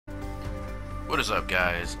What is up,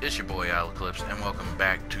 guys? It's your boy Eclipse, and welcome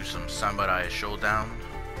back to some Samurai Shodown.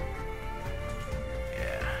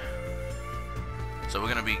 Yeah. So we're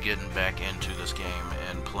gonna be getting back into this game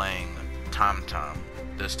and playing Tam Tam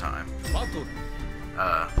this time.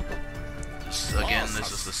 Again,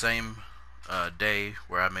 this is the same day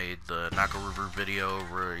where I made the Naka River video.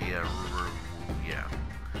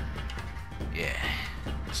 Yeah.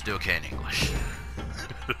 Still can't English.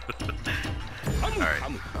 Alright,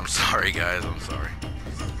 I'm sorry guys, I'm sorry.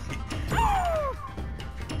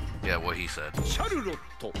 Yeah, what he said.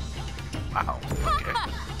 Wow, okay. I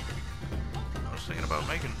was thinking about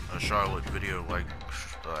making a Charlotte video like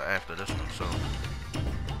after this one, so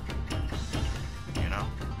you know.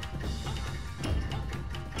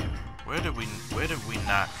 Where did we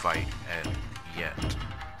not fight at yet?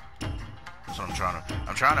 So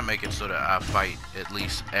I'm trying to make it so that I fight at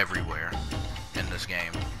least everywhere in this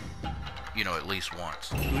game. You know, at least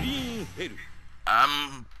once.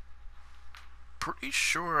 I'm pretty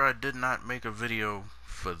sure I did not make a video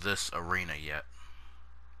for this arena yet.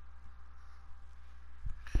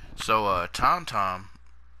 So, Tam Tam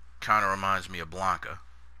kind of reminds me of Blanka.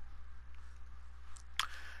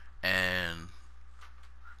 And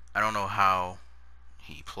I don't know how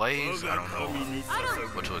he plays. I don't know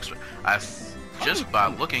what to expect. Just by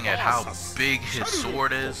looking at how big his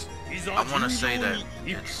sword is, I want to say that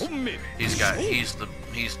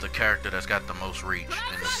he's the character that's got the most reach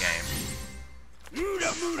in this game.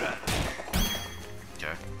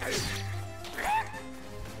 Okay.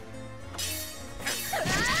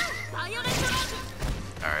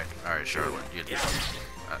 All right, Charlotte.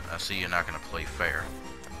 I see you're not gonna play fair.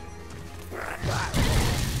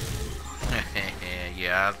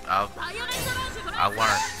 Yeah, I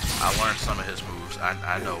learned some of his moves.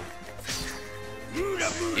 I know.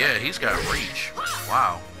 Yeah, he's got reach.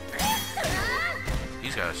 Wow.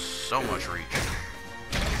 He's got so much reach.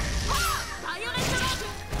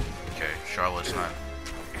 Okay, Charlotte's not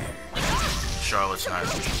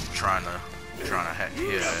trying to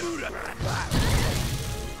hear that.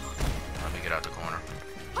 Let me get out the corner.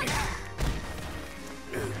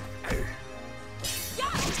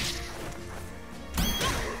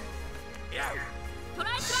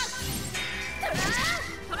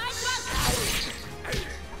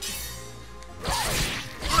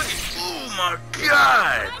 Oh my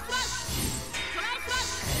God!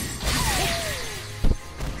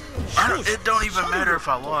 It don't even matter if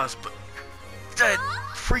I lost, but that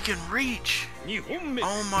freaking reach!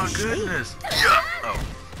 Oh my goodness! Yeah. Oh,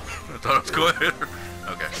 I thought I was going to hit her.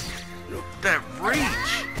 Okay. That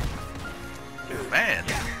reach! Man,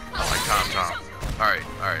 I like Tam Tam. All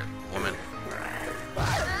right, woman.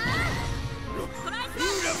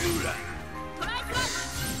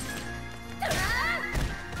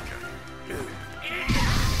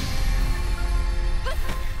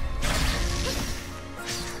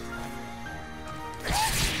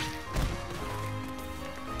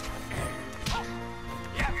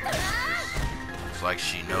 It's like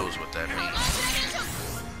she knows what that means.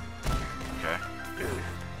 Okay.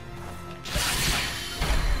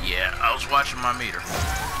 Yeah, I was watching my meter.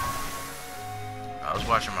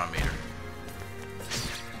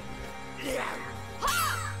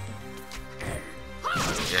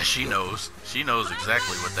 Yeah, she knows. She knows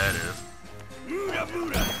exactly what that is.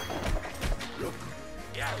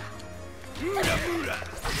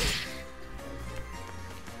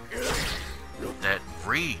 That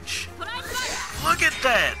reach. Look at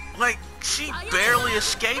that! Like, she barely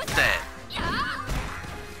escaped that.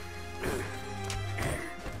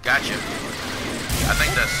 Gotcha. I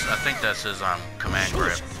think that's his command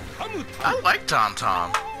grip. I like Tam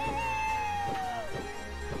Tam.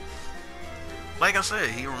 Like I said,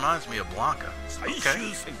 he reminds me of Blanka.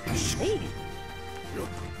 Okay.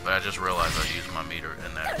 But I just realized I used my meter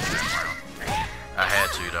in that round. I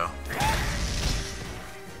had to though.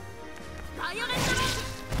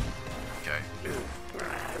 Okay.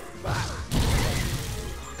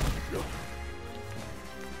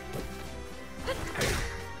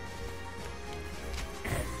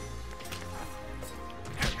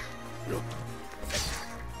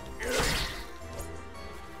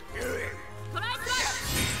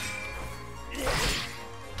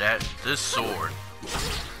 This sword.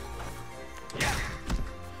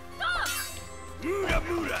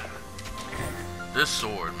 This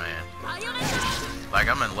sword, man. Like,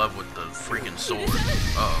 I'm in love with the freaking sword.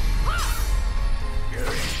 Uh-oh.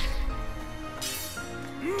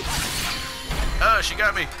 She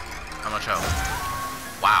got me. How much health?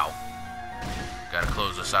 Wow. Gotta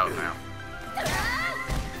close this out now.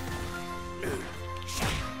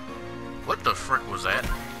 What the frick was that?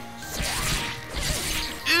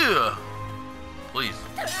 Ew. Please.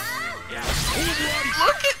 Look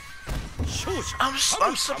at.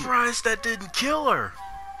 I'm surprised that didn't kill her.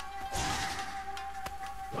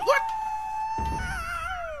 What?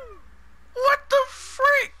 What the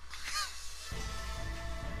freak?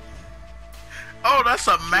 Oh, that's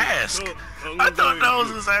a mask. I thought that was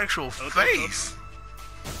his actual face.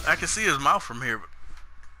 I can see his mouth from here.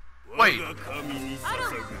 Wait.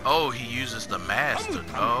 Oh, he uses the mask to...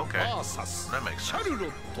 Oh, okay. That makes sense.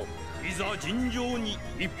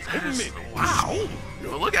 That is... Wow.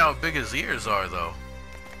 But look how big his ears are, though.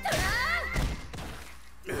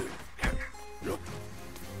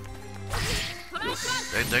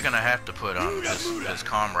 They're gonna have to put his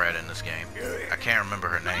comrade in this game. I can't remember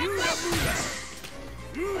her name.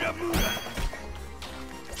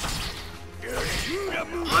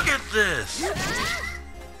 Look at this!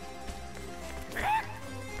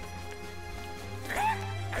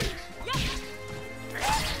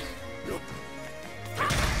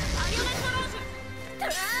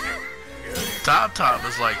 Tam Tam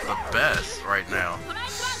is like the best right now.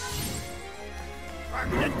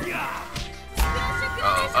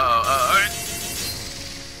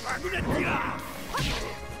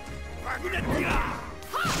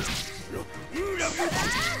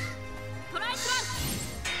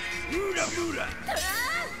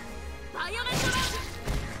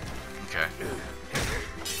 Okay.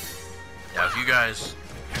 Now, if you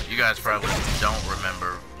guys probably don't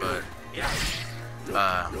remember, but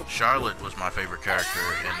Charlotte was my favorite character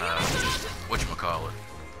in whatchamacallit.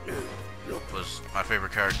 Was my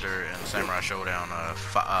favorite character in Samurai Shodown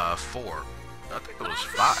 4. I think it was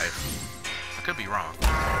 5. I could be wrong.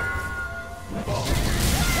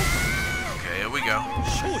 Okay, here we go.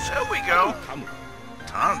 There we go.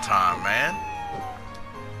 Tam Tam, man.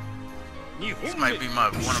 This might be my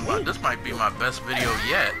best video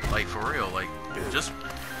yet. Like, for real. Like, just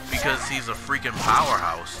because he's a freaking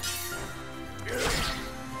powerhouse.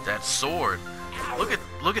 That sword.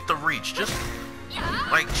 Look at the reach. Just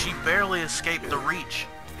like she barely escaped the reach.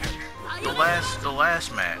 The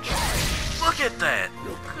last match. Look at that.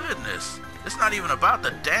 Goodness. It's not even about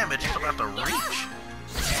the damage, it's about the reach.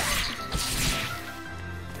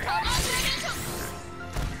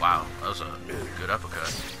 Wow, that was a good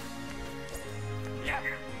uppercut.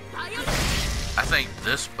 I think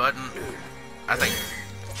this button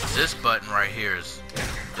right here is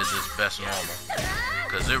his best normal.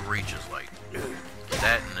 Because it reaches like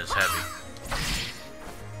that and is heavy.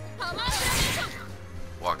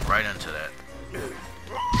 Walked right into that.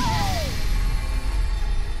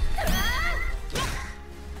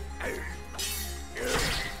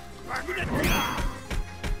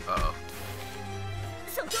 Uh-oh.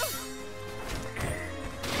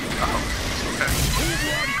 Okay.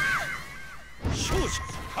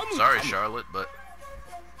 Sorry, Charlotte, but...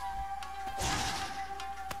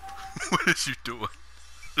 What is you doing?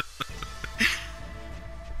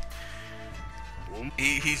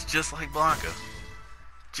 He's just like Blanka.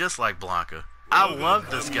 Just like Blanka. I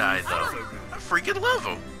love this guy, though. I freaking love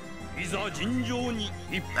him.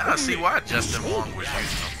 Now I see why Justin Wong was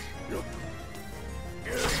using him.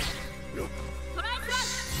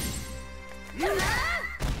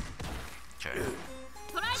 Okay.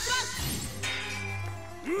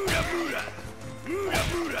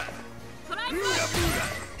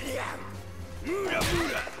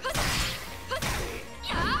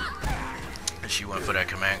 And she went for that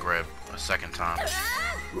command grab a second time.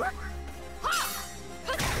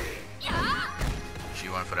 She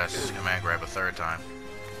went for that command grab a third time.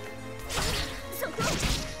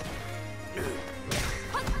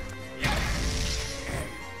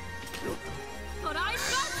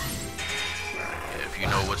 If you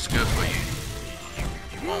know what's good for you,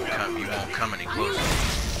 you won't come any closer.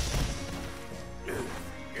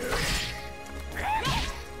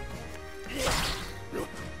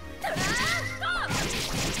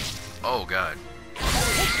 Oh god.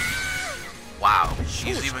 Wow,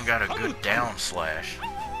 she's even got a good down slash.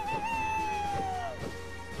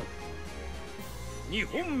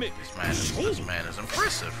 This man is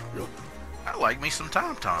impressive. I like me some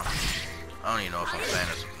Tam Tam. I don't even know if I'm saying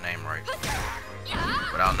his name right.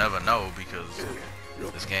 But I'll never know because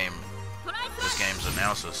this game's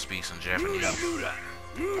announcer speaks in Japanese.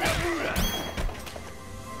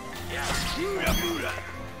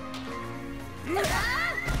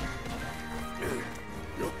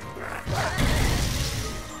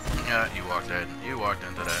 Yeah, you walked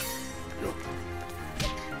into that.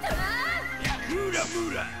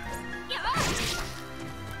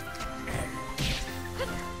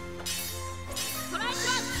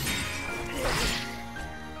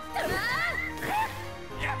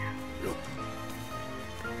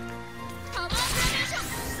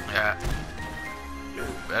 Yeah.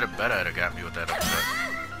 Better have got me with that upset.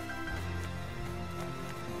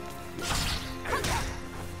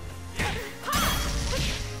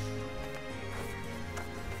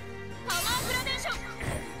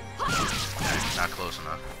 Not close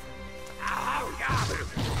enough.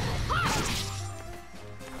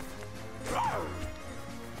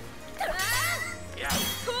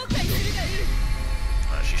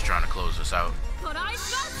 She's trying to close this out.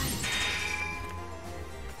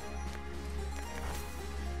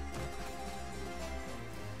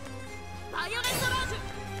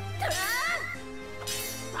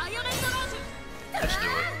 Let's do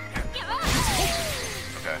it.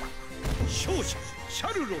 Okay.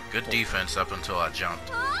 Good defense up until I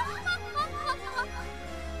jumped.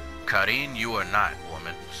 Karin, you are not,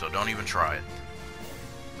 woman, so don't even try it.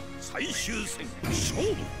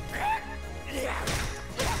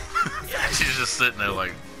 She's just sitting there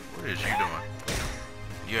like, what is you doing?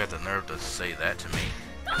 You had the nerve to say that to me.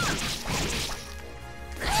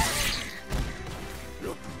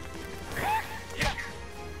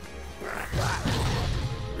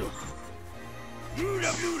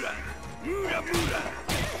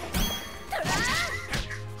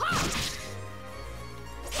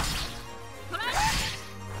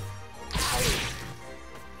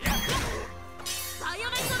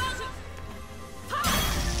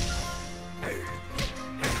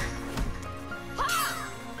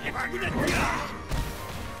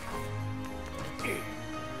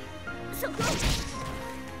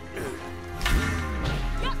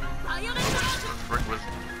 Frick with.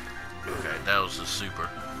 Okay, that was a super.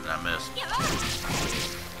 And I missed.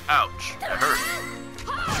 Ouch! That hurt.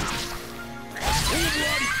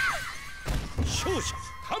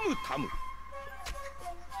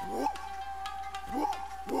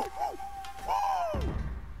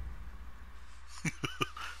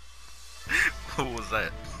 What was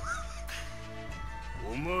that?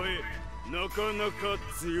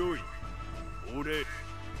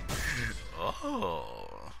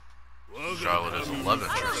 Oh. Charlotte is a love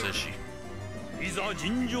interest, is she? Either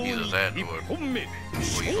that or you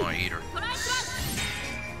gonna eat her.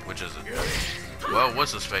 Which is it? Well,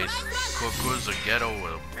 what's his face? Ghetto,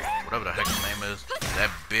 whatever the heck his name is. That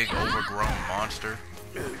big overgrown monster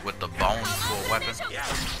with the bone for a weapon.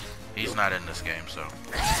 He's not in this game, so.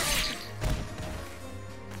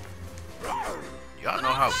 Y'all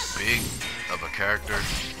know how big of a character,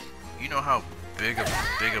 you know how big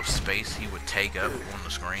of space he would take up on the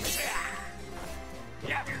screen?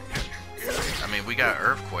 I mean, we got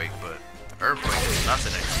Earthquake, but Earthquake is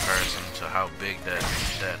nothing in comparison to how big that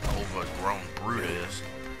overgrown brute is.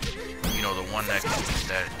 You know, the one that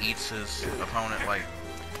eats his opponent, like,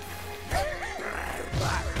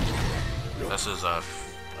 that's his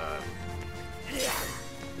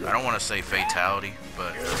I don't want to say fatality,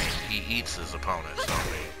 but I mean, he eats his opponent, so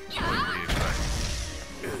what do you expect?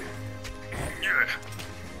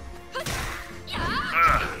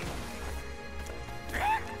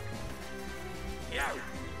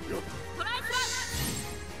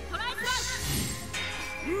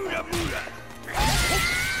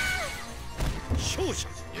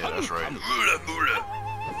 Yeah, that's right.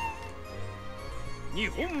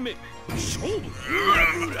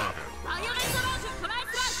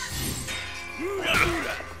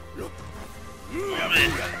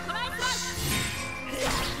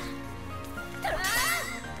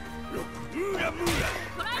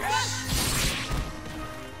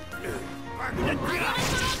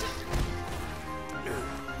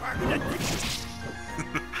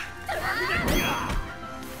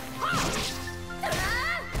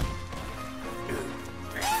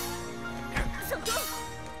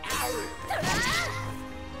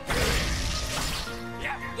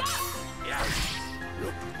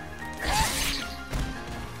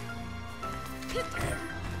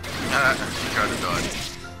 She tried to dodge.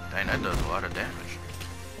 Dang, that does a lot of damage.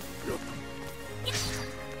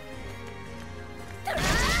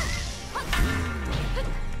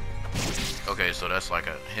 Okay, so that's like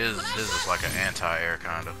his is like an anti-air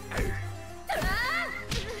kind of.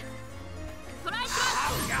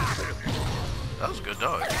 That was a good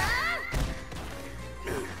dodge.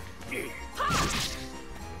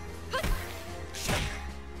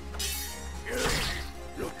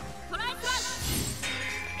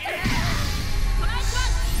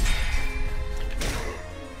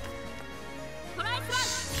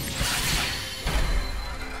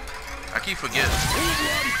 I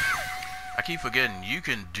keep forgetting you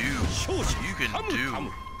can do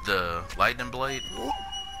the lightning blade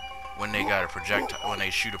when they got a projectile, when they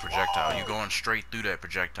shoot a projectile. You're going straight through that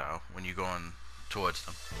projectile when you're going towards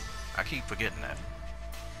them. I keep forgetting that.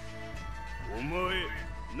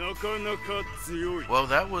 Well,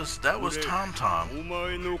 that was Tam Tam.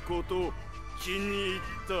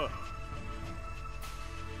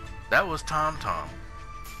 That was Tam Tam.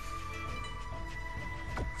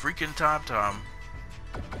 Freaking Tam Tam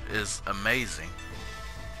is amazing.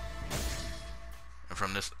 And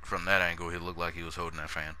from that angle, he looked like he was holding that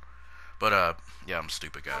fan. But yeah, I'm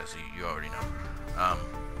stupid, guys. You already know.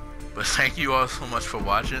 But thank you all so much for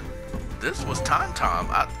watching. This was Tam Tam.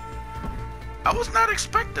 I was not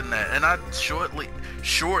expecting that, and I shortly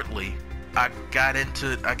I got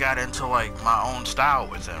into like my own style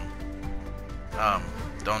with him.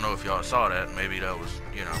 Don't know if y'all saw that. Maybe that was,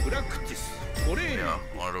 you know,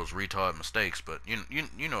 one of those retard mistakes, but you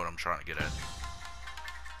know what I'm trying to get at.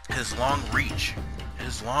 His long reach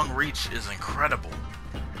is incredible.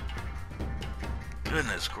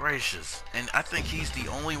 Goodness gracious. And I think he's the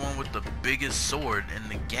only one with the biggest sword in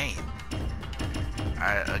the game.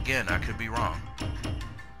 Again, I could be wrong,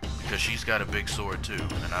 because she's got a big sword too,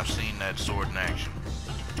 and I've seen that sword in action.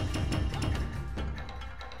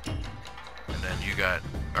 And then you got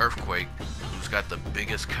Earthquake, who's got the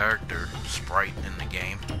biggest character sprite in the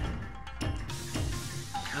game.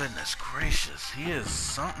 Goodness gracious, he is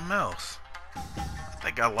something else. I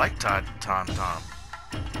think I like Tam Tam.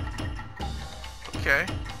 Okay.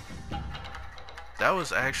 I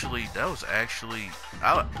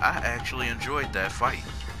actually enjoyed that fight.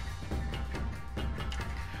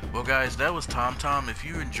 Well guys, that was Tam Tam. If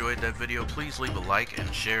you enjoyed that video, please leave a like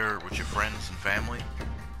and share with your friends and family.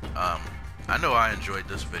 I know I enjoyed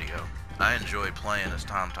this video. I enjoyed playing as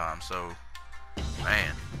Tam Tam, so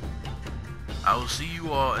man. I will see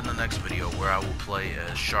you all in the next video, where I will play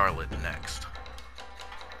as Charlotte next.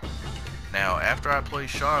 Now, after I play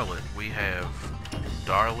Charlotte, we have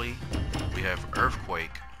Darlie, we have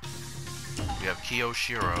Earthquake, we have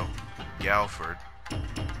Kiyoshiro, Galford,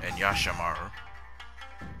 and Yashimaru.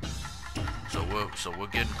 So we're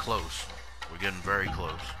getting close. We're getting very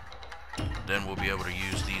close. Then we'll be able to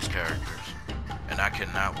use these characters. And I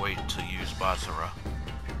cannot wait to use Basara.